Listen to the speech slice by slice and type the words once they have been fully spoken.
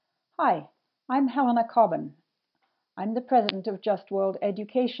Hi, I'm Helena Cobban. I'm the president of Just World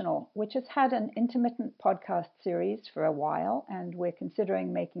Educational, which has had an intermittent podcast series for a while, and we're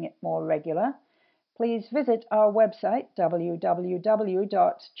considering making it more regular. Please visit our website,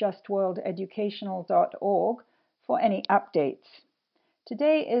 www.justworldeducational.org, for any updates.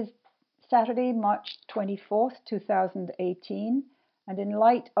 Today is Saturday, March 24th, 2018, and in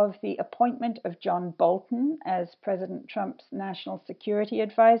light of the appointment of John Bolton as President Trump's National Security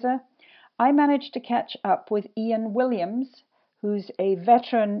Advisor, I managed to catch up with Ian Williams, who's a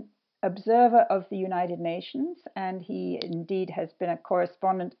veteran observer of the United Nations, and he indeed has been a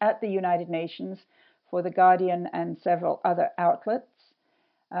correspondent at the United Nations for The Guardian and several other outlets.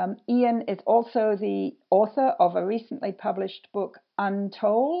 Ian is also the author of a recently published book,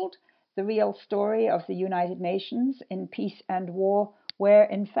 Untold, The Real Story of the United Nations in Peace and War, where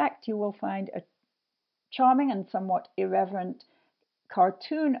in fact you will find a charming and somewhat irreverent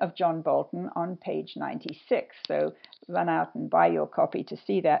cartoon of John Bolton on page 96. So run out and buy your copy to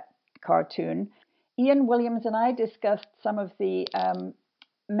see that cartoon. Ian Williams and I discussed some of the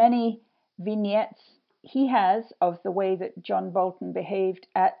many vignettes he has of the way that John Bolton behaved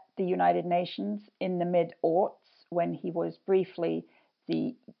at the United Nations in the mid-aughts when he was briefly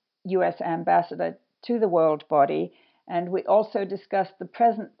the US ambassador to the world body. And we also discussed the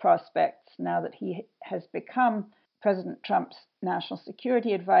present prospects now that he has become President Trump's National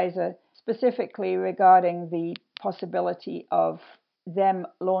Security Advisor, specifically regarding the possibility of them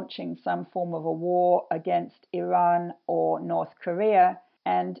launching some form of a war against Iran or North Korea,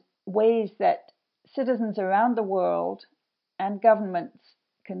 and ways that citizens around the world and governments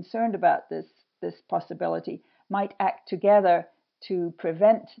concerned about this possibility might act together to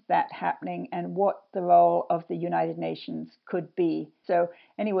prevent that happening, and what the role of the United Nations could be. So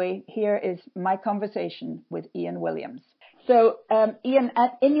anyway, here is my conversation with Ian Williams. So Ian,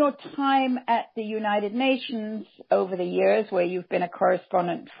 in your time at the United Nations over the years, where you've been a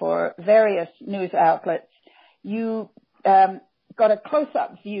correspondent for various news outlets, you got a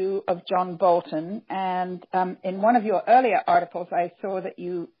close-up view of John Bolton, and in one of your earlier articles, I saw that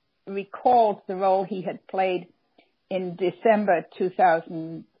you recalled the role he had played in December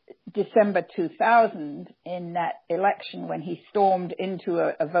 2000 in that election when he stormed into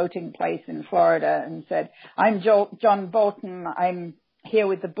a voting place in Florida and said, "I'm John Bolton. I'm here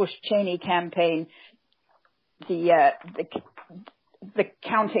with the Bush-Cheney campaign. The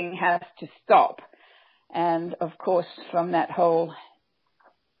counting has to stop." And of course, from that whole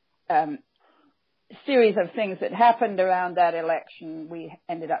series of things that happened around that election, we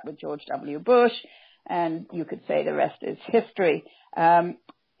ended up with George W. Bush. And you could say the rest is history.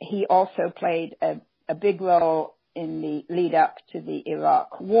 He also played a big role in the lead up to the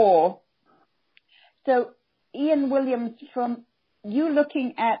Iraq War. So Ian Williams, from you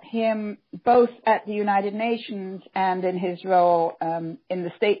looking at him both at the United Nations and in his role in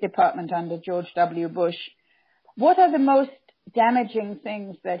the State Department under George W. Bush, what are the most damaging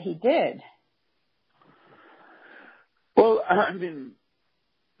things that he did? Well, I mean,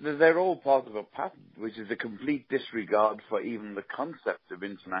 they're all part of a pattern, which is a complete disregard for even the concept of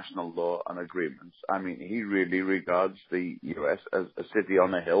international law and agreements. I mean, he really regards the U.S. as a city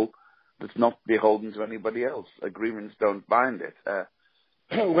on a hill that's not beholden to anybody else. Agreements don't bind it.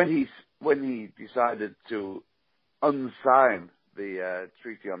 When he decided to unsign the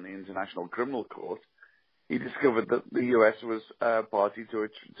Treaty on the International Criminal Court, he discovered that the U.S. was party to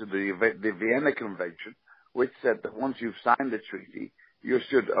the Vienna Convention, which said that once you've signed the treaty, you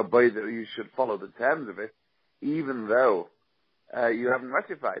should follow the terms of it, even though you haven't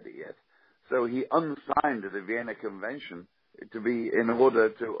ratified it yet. So he unsigned the Vienna Convention in order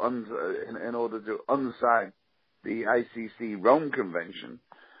to unsign the ICC Rome Convention,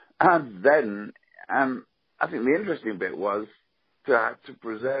 and then I think the interesting bit was to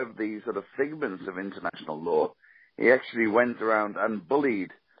preserve the sort of figments of international law. He actually went around and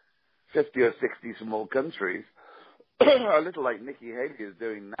bullied 50 or 60 small countries, a little like Nikki Haley is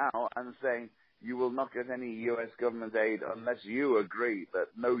doing now, and saying you will not get any U.S. government aid unless you agree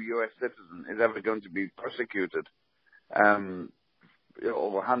that no U.S. citizen is ever going to be persecuted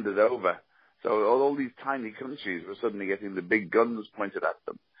or handed over. So all these tiny countries were suddenly getting the big guns pointed at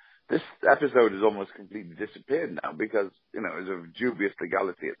them. This episode has almost completely disappeared now because, it was of dubious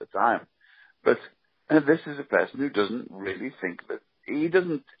legality at the time. But this is a person who doesn't really think that, he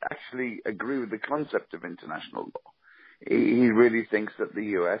doesn't actually agree with the concept of international law. He really thinks that the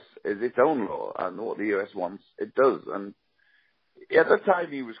U.S. is its own law, and what the U.S. wants, it does. And at the time,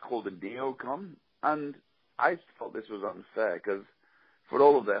 he was called a neocon, and I thought this was unfair, because for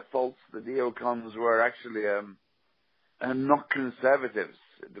all of their faults, the neocons were actually not conservatives.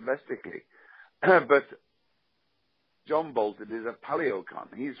 domestically. But John Bolton is a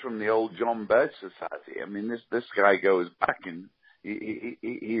paleocon. He's from the old John Birch Society. I mean, this guy goes back, and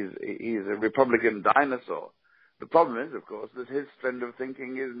he's a Republican dinosaur. The problem is, of course, that his trend of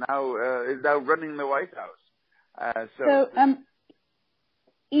thinking is now running the White House. So,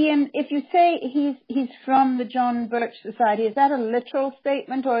 Ian, if you say he's from the John Birch Society, is that a literal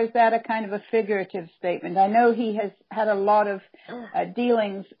statement or is that a kind of a figurative statement? I know he has had a lot of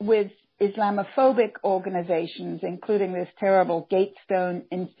dealings with Islamophobic organizations, including this terrible Gatestone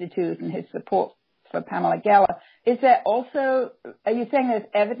Institute and his support for Pamela Geller. Is there also, are you saying there's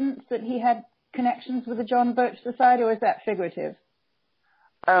evidence that he had connections with the John Birch Society, or is that figurative?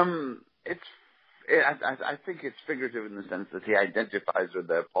 I think it's figurative in the sense that he identifies with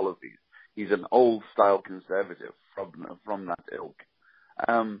their policies. He's an old-style conservative from that ilk.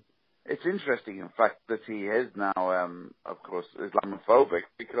 It's interesting, in fact, that he is now, of course, Islamophobic,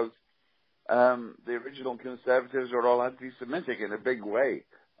 because the original conservatives were all anti-Semitic in a big way.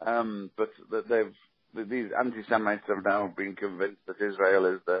 But that these anti-Semites have now been convinced that Israel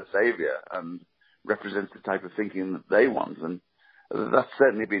is their savior and represents the type of thinking that they want. And that's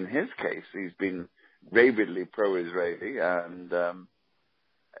certainly been his case. He's been rabidly pro-Israeli, and well,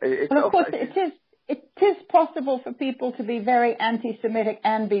 of course, it is possible for people to be very anti-Semitic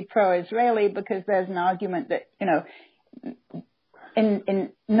and be pro-Israeli, because there's an argument that, you know,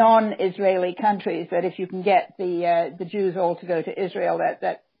 in non-Israeli countries, that if you can get the Jews all to go to Israel,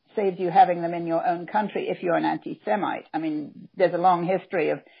 that saves you having them in your own country if you're an anti-Semite. I mean, there's a long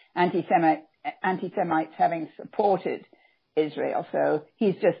history of anti-Semites having supported Israel. So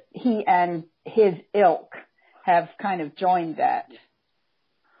he and his ilk have kind of joined that.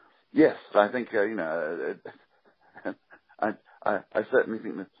 Yes, I think, I certainly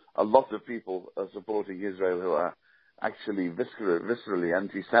think that a lot of people are supporting Israel who are actually viscerally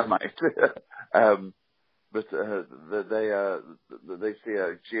anti-Semite. But they see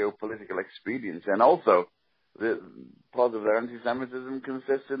a geopolitical expedience, and also part of their anti-Semitism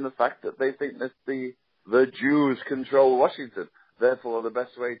consists in the fact that they think that the Jews control Washington. Therefore, the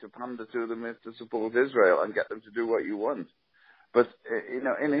best way to pander to them is to support Israel and get them to do what you want. But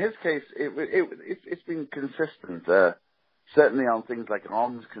in his case, it's been consistent. Certainly on things like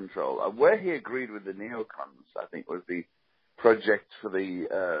arms control, where he agreed with the neocons, I think, was the project for the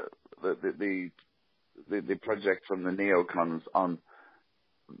project from the neocons on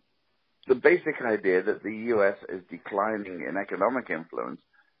the basic idea that the U.S. is declining in economic influence.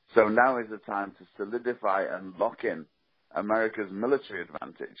 So now is the time to solidify and lock in America's military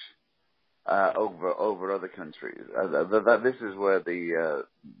advantage over other countries. This is where the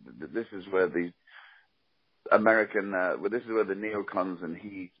neocons and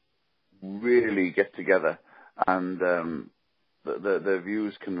he really get together, and their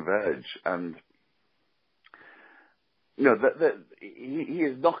views converge. And he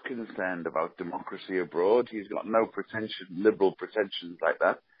is not concerned about democracy abroad. He's got no liberal pretensions like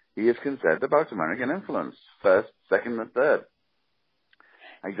that. He is concerned about American influence, first, second, and third.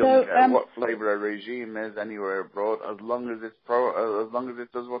 He doesn't care what flavor a regime is anywhere abroad, as long as it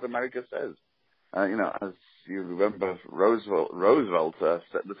does what America says. As you remember, Roosevelt, the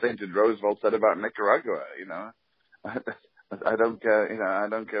sainted Roosevelt said about Nicaragua. I don't care. I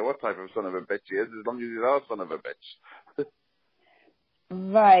don't care what type of son of a bitch he is, as long as he's our son of a bitch.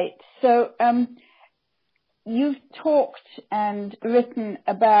 Right. So, you've talked and written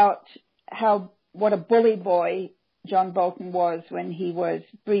about what a bully boy John Bolton was when he was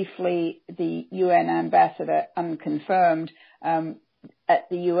briefly the UN ambassador, unconfirmed, at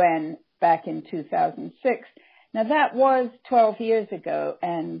the UN back in 2006. Now that was 12 years ago,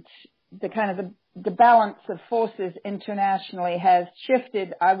 and the balance of forces internationally has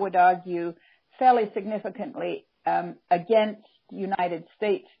shifted, I would argue, fairly significantly against United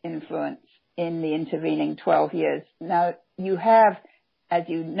States influence in the intervening 12 years. Now you have, as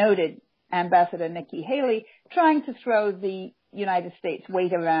you noted, Ambassador Nikki Haley trying to throw the United States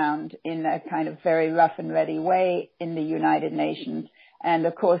weight around in a kind of very rough and ready way in the United Nations. And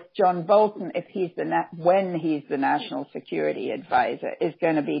of course, John Bolton, when he's the National Security Advisor, is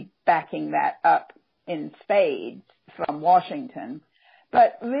going to be backing that up in spades from Washington.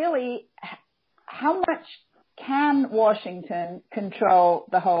 But really, how much can Washington control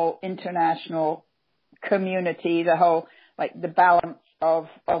the whole international community, the balance of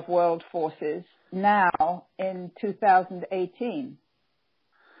world forces now in 2018?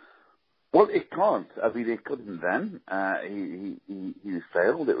 Well, it can't. I mean, it couldn't then. He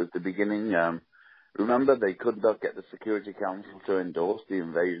failed. It was the beginning. Remember, they could not get the Security Council to endorse the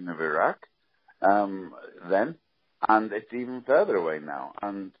invasion of Iraq then. and it's even further away now.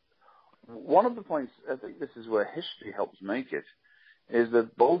 And one of the points, I think this is where history helps make it, is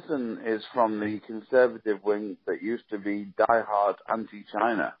that Bolton is from the conservative wing that used to be diehard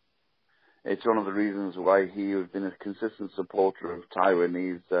anti-China. It's one of the reasons why he has been a consistent supporter of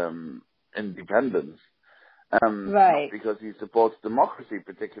Taiwanese independence. Right. Not because he supports democracy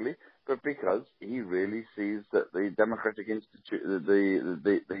particularly, but because he really sees that the democratic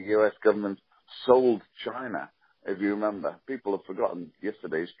the U.S. government sold China. If you remember, people have forgotten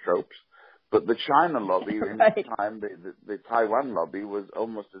yesterday's tropes. But the China lobby, in the time, the Taiwan lobby was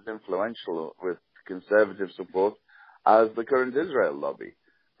almost as influential with conservative support as the current Israel lobby.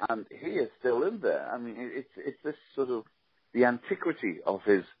 And he is still in there. I mean, it's this sort of the antiquity of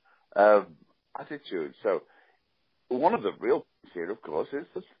his attitude. So one of the real things here, of course, is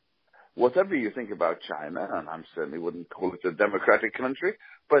that whatever you think about China, and I certainly wouldn't call it a democratic country,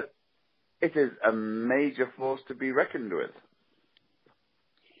 but it is a major force to be reckoned with.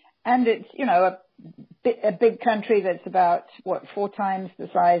 And it's, a big country that's about, 4 times the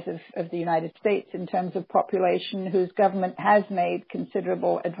size of the United States in terms of population, whose government has made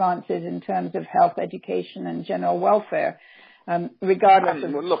considerable advances in terms of health, education, and general welfare, regardless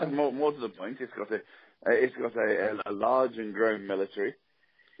of... Look, more to the point, it's got a large and growing military.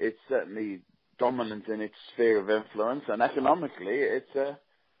 It's certainly dominant in its sphere of influence, and economically, it's,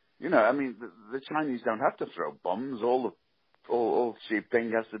 the Chinese don't have to throw bombs. All Xi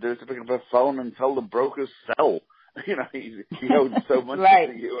Jinping has to do is to pick up a phone and tell the brokers sell. He owes so much right.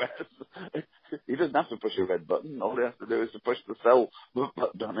 to the U.S. He doesn't have to push a red button. All he has to do is to push the sell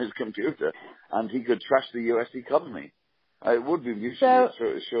button on his computer, and he could trash the U.S. economy. It would be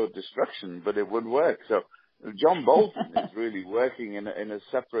mutually assured destruction, but it would work. So John Bolton is really working in a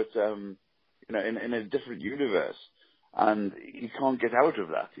separate, in a different universe, and he can't get out of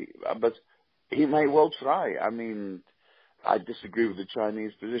that. But he may well try. I mean, I disagree with the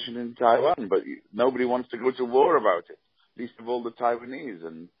Chinese position in Taiwan, but nobody wants to go to war about it, least of all the Taiwanese.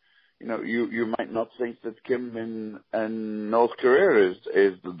 And, you might not think that Kim in North Korea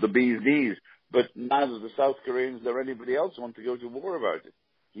is the bee's knees, but neither the South Koreans nor anybody else want to go to war about it.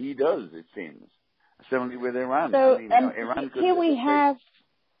 He does, it seems. Similarly with Iran. So, Iran here we have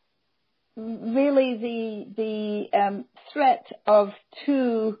really the threat of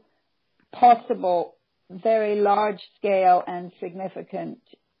 2 possible very large-scale and significant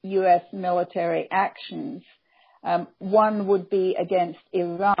U.S. military actions. One would be against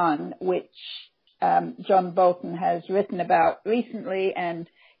Iran, which John Bolton has written about recently, and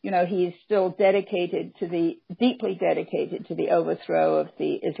he is still deeply dedicated to the overthrow of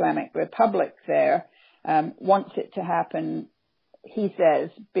the Islamic Republic there. Wants it to happen, he says,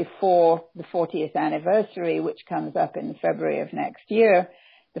 before the 40th anniversary, which comes up in February of next year,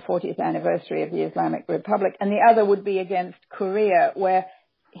 the 40th anniversary of the Islamic Republic. And the other would be against North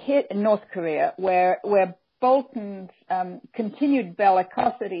Korea, where Bolton's continued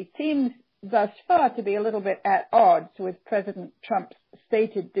bellicosity seems thus far to be a little bit at odds with President Trump's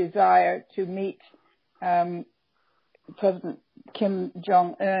stated desire to meet President Kim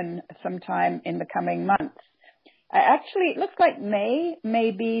Jong-un sometime in the coming months. Actually, it looks like May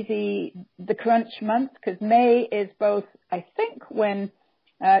may be the crunch month, because May is both, I think, when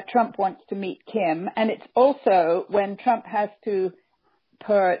Trump wants to meet Kim, and it's also when Trump has to,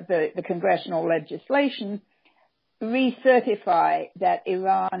 per the congressional legislation, recertify that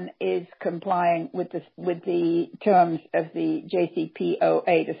Iran is complying with the terms of the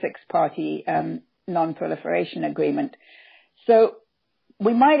JCPOA, the 6-party non-proliferation agreement. So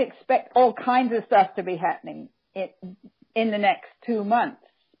we might expect all kinds of stuff to be happening in the next 2 months.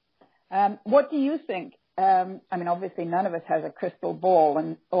 What do you think? Obviously none of us has a crystal ball,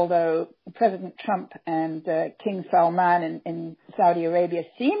 and although President Trump and King Salman in Saudi Arabia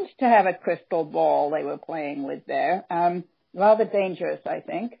seemed to have a crystal ball they were playing with there, rather dangerous, I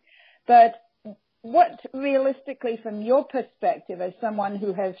think. But what realistically, from your perspective as someone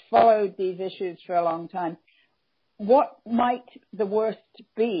who has followed these issues for a long time, what might the worst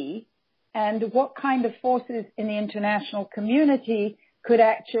be, and what kind of forces in the international community could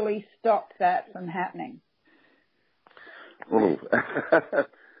actually stop that from happening? Well,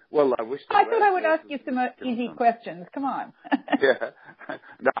 I wish. I thought I would ask you some easy questions. Come on. Yeah.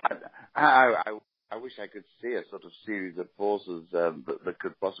 No, I wish I could see a sort of series of forces that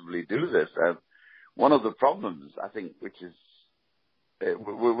could possibly do this. One of the problems, I think, which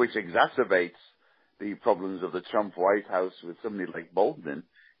exacerbates the problems of the Trump White House with somebody like Bolton,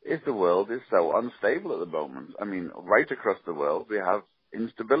 is the world is so unstable at the moment. I mean, right across the world, we have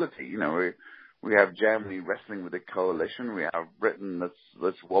instability. We have Germany wrestling with a coalition. We have Britain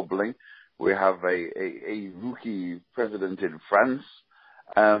that's wobbling. We have a rookie president in France.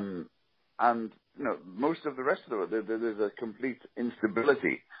 And, most of the rest of the world, there's a complete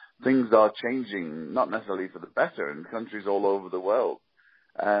instability. Things are changing, not necessarily for the better, in countries all over the world.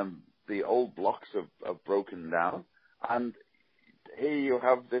 The old blocks have broken down, and here you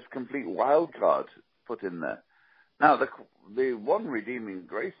have this complete wild card put in there. Now, the one redeeming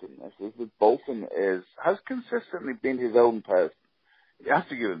grace in this is that Bolton has consistently been his own person. You have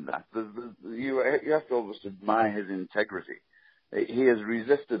to give him that. You have to almost admire his integrity. He has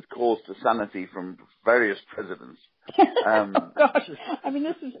resisted calls to sanity from various presidents. Oh gosh, I mean,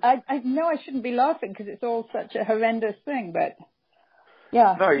 I know I shouldn't be laughing because it's all such a horrendous thing, but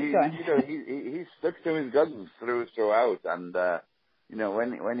yeah. No, he stuck to his guns throughout, and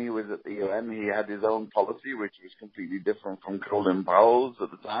when he was at the UN, he had his own policy, which was completely different from Colin Powell's at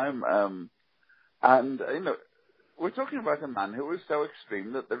the time. We're talking about a man who was so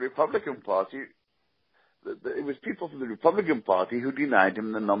extreme that the Republican Party, it was people from the Republican Party who denied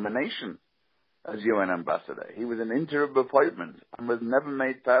him the nomination as UN ambassador. He was an interim appointment and was never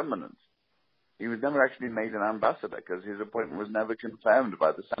made permanent. He was never actually made an ambassador because his appointment was never confirmed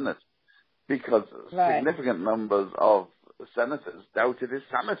by the Senate because significant numbers of senators doubted his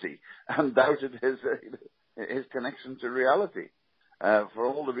sanity and doubted his connection to reality for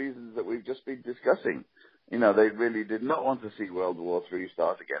all the reasons that we've just been discussing. They really did not want to see World War III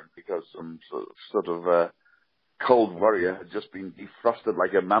start again because some sort of cold warrior had just been defrosted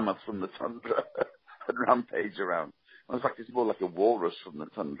like a mammoth from the tundra and rampage around. In fact, it's more like a walrus from the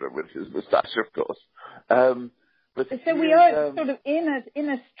tundra with his moustache, of course. But so we are sort of in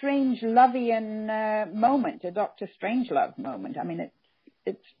a strange Lovian moment, a Dr. Strangelove moment. I mean,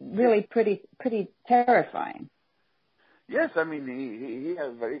 it's really pretty terrifying. Yes, I mean, he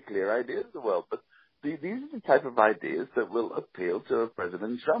has very clear ideas of the world, but these are the type of ideas that will appeal to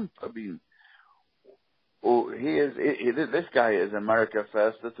President Trump. I mean, this guy is America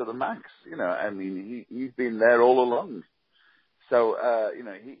first to the max. I mean, he's been there all along. So,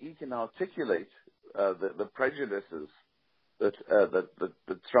 he can articulate the prejudices that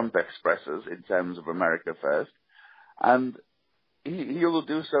Trump expresses in terms of America first, and he will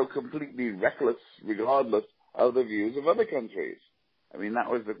do so completely reckless, regardless of the views of other countries. I mean, that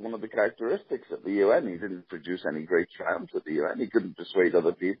was one of the characteristics at the UN. He didn't produce any great triumphs at the UN. He couldn't persuade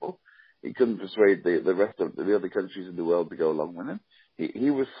other people. He couldn't persuade the rest of the other countries in the world to go along with him. He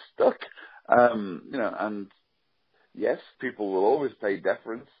was stuck, and yes, people will always pay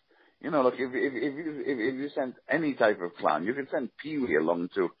deference. Look, if you sent any type of clown, you could send Pee-wee along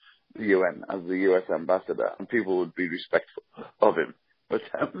to the UN as the US ambassador, and people would be respectful of him. But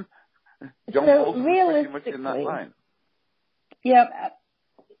John Bolton was pretty much in that line. Yeah,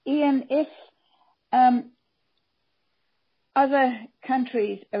 Ian, if other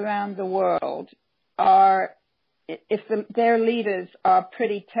countries around the world their leaders are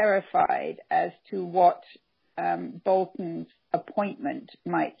pretty terrified as to what Bolton's appointment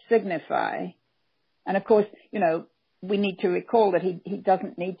might signify, and of course, we need to recall that he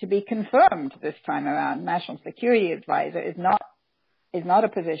doesn't need to be confirmed this time around. National Security Advisor is not a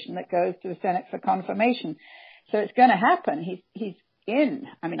position that goes to the Senate for confirmation. So it's going to happen. He's in.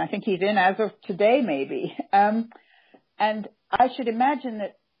 I mean, I think he's in as of today, maybe. And I should imagine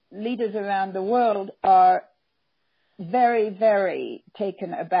that leaders around the world are very, very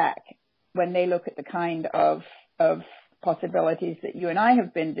taken aback when they look at the kind of possibilities that you and I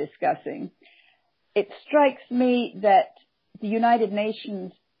have been discussing. It strikes me that the United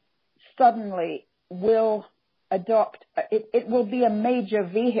Nations suddenly will adopt, it will be a major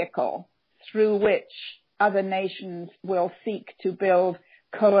vehicle through which other nations will seek to build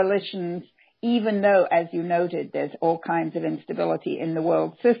coalitions, even though, as you noted, there's all kinds of instability in the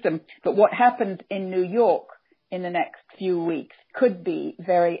world system. But what happens in New York in the next few weeks could be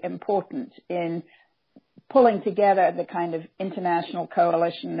very important in pulling together the kind of international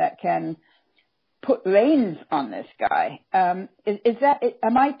coalition that can put reins on this guy. Am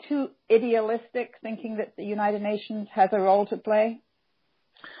I too idealistic thinking that the United Nations has a role to play?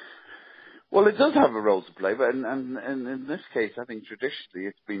 Well, it does have a role to play, but and in this case, I think traditionally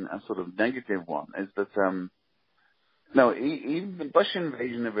it's been a sort of negative one. Is that even the Bush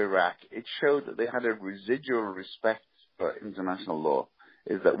invasion of Iraq, it showed that they had a residual respect for international law.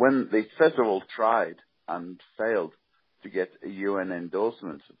 Is that when they first of all tried and failed to get a UN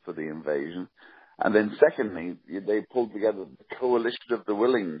endorsement for the invasion, and then secondly they pulled together the coalition of the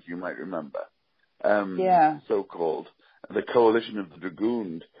willing, you might remember, so-called. The coalition of the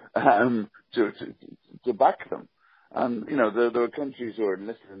dragooned to back them, and there were countries who were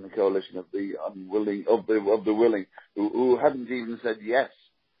enlisted in the coalition of the unwilling, of the willing, who hadn't even said yes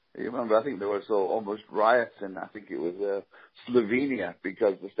You remember, I think there were almost riots in, I think it was Slovenia,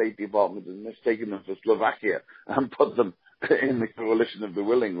 because the State Department had mistaken them for Slovakia and put them in the coalition of the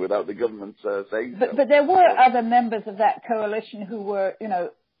willing without the government saying so. But there were other members of that coalition who were,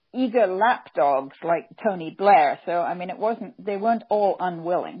 eager lapdogs like Tony Blair. So, I mean, they weren't all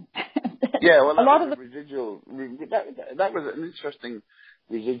unwilling. Yeah, well, that was an interesting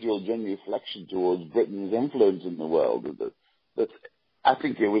residual genuflection towards Britain's influence in the world. That I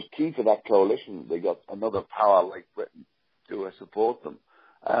think it was key to that coalition that they got another power like Britain to support them.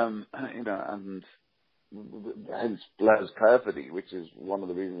 And hence Blair's perfidy, which is one of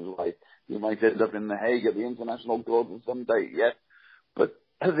the reasons why he might end up in The Hague at the International Court someday. Yes, but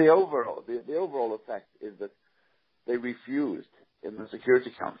the overall effect is that they refused in the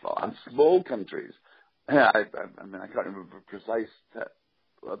Security Council, and small countries. I can't remember precise at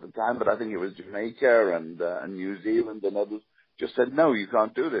the time, but I think it was Jamaica and New Zealand and others just said, no, you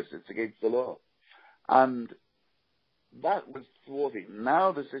can't do this. It's against the law. And that was thwarted.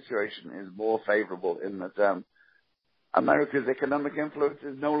 Now the situation is more favorable in that America's economic influence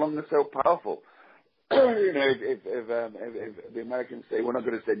is no longer so powerful. If the Americans say, we're not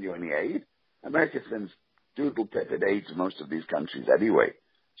going to send you any aid, America sends doodle-petted aid to most of these countries anyway.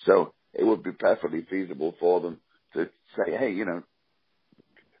 So it would be perfectly feasible for them to say, hey,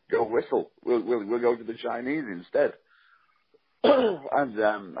 go whistle. We'll go to the Chinese instead.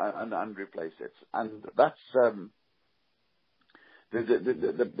 and replace it. And that's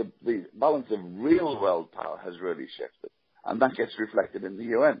the balance of real world power has really shifted, and that gets reflected in the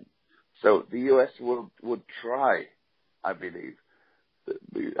UN. So the US would try, I believe,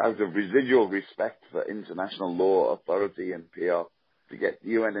 out of residual respect for international law, authority, and PR, to get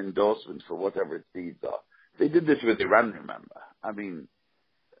UN endorsement for whatever its deeds are. They did this with Iran, remember? I mean,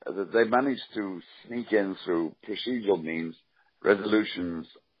 they managed to sneak in through procedural means resolutions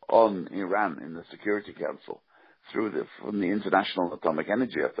on Iran in the Security Council from the International Atomic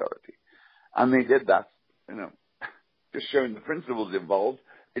Energy Authority. And they did that, just showing the principles involved.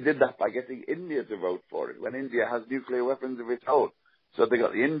 They did that by getting India to vote for it when India has nuclear weapons of its own. So they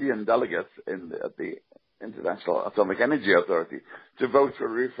got the Indian delegates at the International Atomic Energy Authority to vote for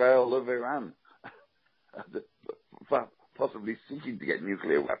referral of Iran, possibly seeking to get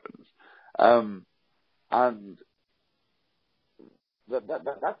nuclear weapons. And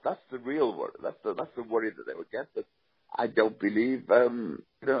that's the real worry. That's the worry that they would get. But I don't believe, I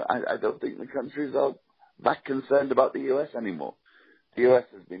don't think the countries are that concerned about the US anymore. The US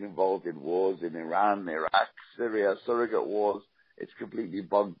has been involved in wars in Iran, Iraq, Syria, surrogate wars. It's completely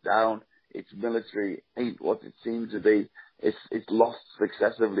bogged down. Its military ain't what it seems to be. It's lost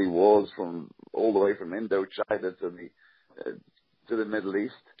successively wars all the way from Indochina to the Middle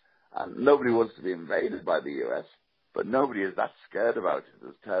East. And nobody wants to be invaded by the US, but nobody is that scared about it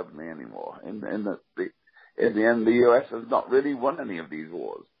as terribly anymore. In the end, the US has not really won any of these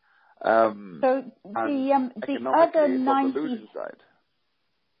wars. So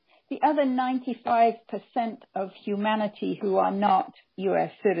the other 95% of humanity who are not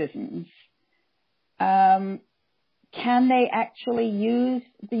US citizens, can they actually use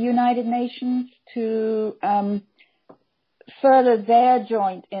the United Nations to further their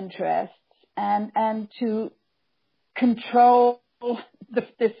joint interests and to control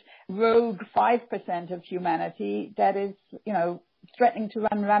this rogue 5% of humanity that is, threatening to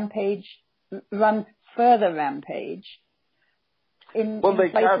run further rampage in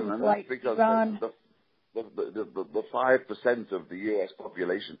places like Iran? The 5% of the U.S.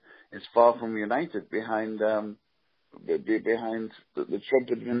 population is far from united behind the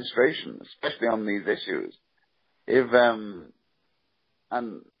Trump administration, especially on these issues.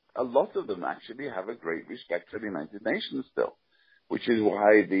 And a lot of them actually have a great respect for the United Nations still, which is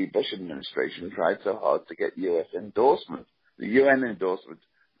why the Bush administration tried so hard to get U.S. endorsement, the UN endorsement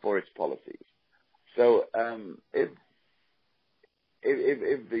for its policies. So if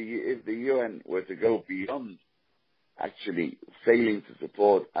the UN were to go beyond actually failing to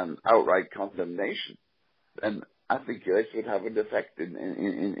support an outright condemnation, then I think this would have an effect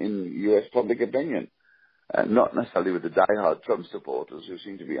in U.S. public opinion. Not necessarily with the diehard Trump supporters who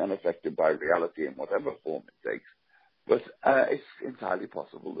seem to be unaffected by reality in whatever form it takes, but it's entirely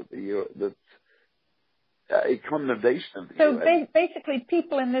possible that a condemnation of the UN. So basically,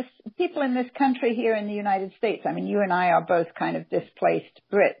 people in this country here in the United States. I mean, you and I are both kind of displaced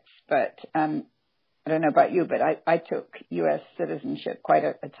Brits, but I don't know about you, but I took U.S. citizenship quite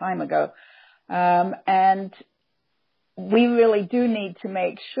a time ago, and we really do need to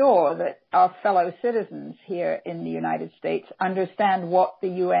make sure that our fellow citizens here in the United States understand what the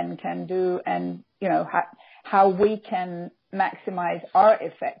UN can do and, how we can maximize our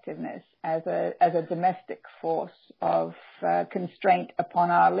effectiveness as a domestic force of constraint upon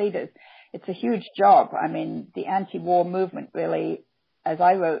our leaders. It's a huge job. I mean, the anti-war movement really, as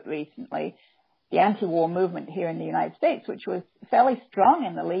I wrote recently, the anti-war movement here in the United States, which was fairly strong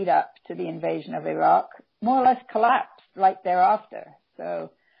in the lead up to the invasion of Iraq, more or less collapsed right thereafter.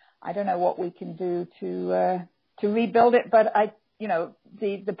 So I don't know what we can do to rebuild it, but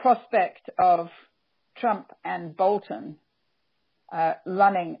the prospect of Trump and Bolton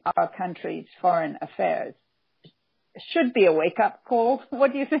running our country's foreign affairs should be a wake-up call.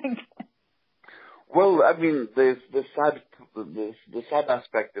 What do you think? Well, I mean, the sad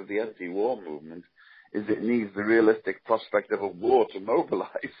aspect of the anti-war movement is it needs the realistic prospect of a war to mobilize.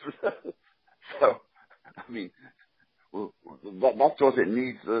 So, I mean, that's what it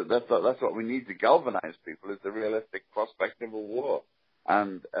needs. That's what we need to galvanize people, is the realistic prospect of a war.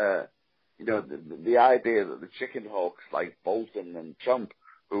 And the idea that the chicken hawks like Bolton and Trump,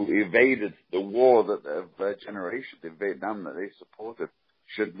 who evaded the war that of their generation in Vietnam that they supported,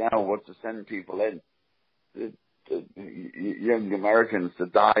 should now want to send people in, young Americans, to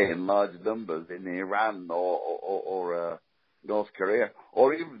die in large numbers in Iran or North Korea,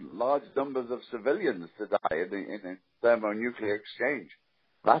 or even large numbers of civilians to die in a thermonuclear exchange.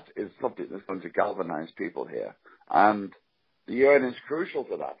 That is something that's going to galvanize people here. And the UN is crucial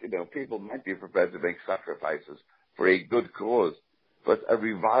to that. People might be prepared to make sacrifices for a good cause, but a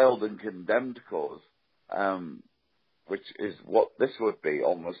reviled and condemned cause, which is what this would be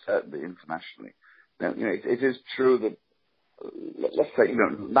almost certainly internationally. Now, it is true that, let's say,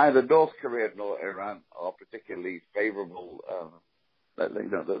 neither North Korea nor Iran are particularly favorable,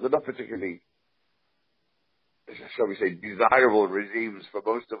 they're not particularly, shall we say, desirable regimes for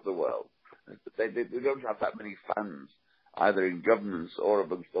most of the world. They don't have that many fans, either in governments or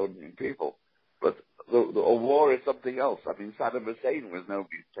amongst ordinary people. But a war is something else. I mean, Saddam Hussein was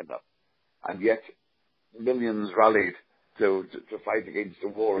nobody's pin-up, and yet millions rallied to fight against a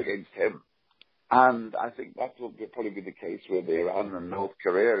war against him. And I think that will probably be the case with Iran and North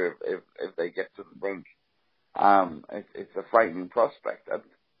Korea if they get to the brink. It's a frightening prospect. And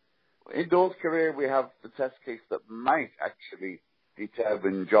in North Korea, we have the test case that might actually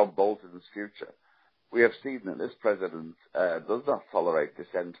determine John Bolton's future. We have seen that this president does not tolerate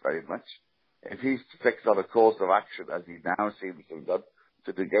dissent very much. If he's fixed on a course of action, as he now seems to have done,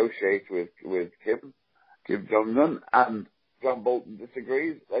 to negotiate with Kim Jong-un, and John Bolton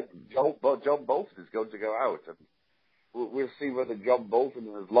disagrees, John Bolton is going to go out. And we'll see whether John Bolton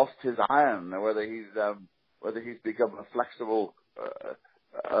has lost his iron, or whether he's become a flexible,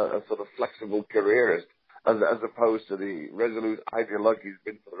 a sort of flexible careerist, as opposed to the resolute ideologue he's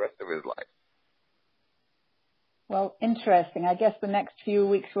been for the rest of his life. Well, interesting. I guess the next few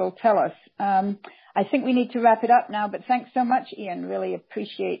weeks will tell us. I think we need to wrap it up now, but thanks so much, Ian. Really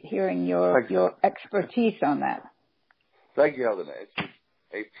appreciate hearing your expertise on that. Thank you, Helena. It's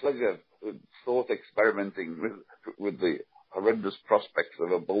a pleasure thought experimenting with the horrendous prospects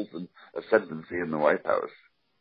of a Bolton ascendancy in the White House.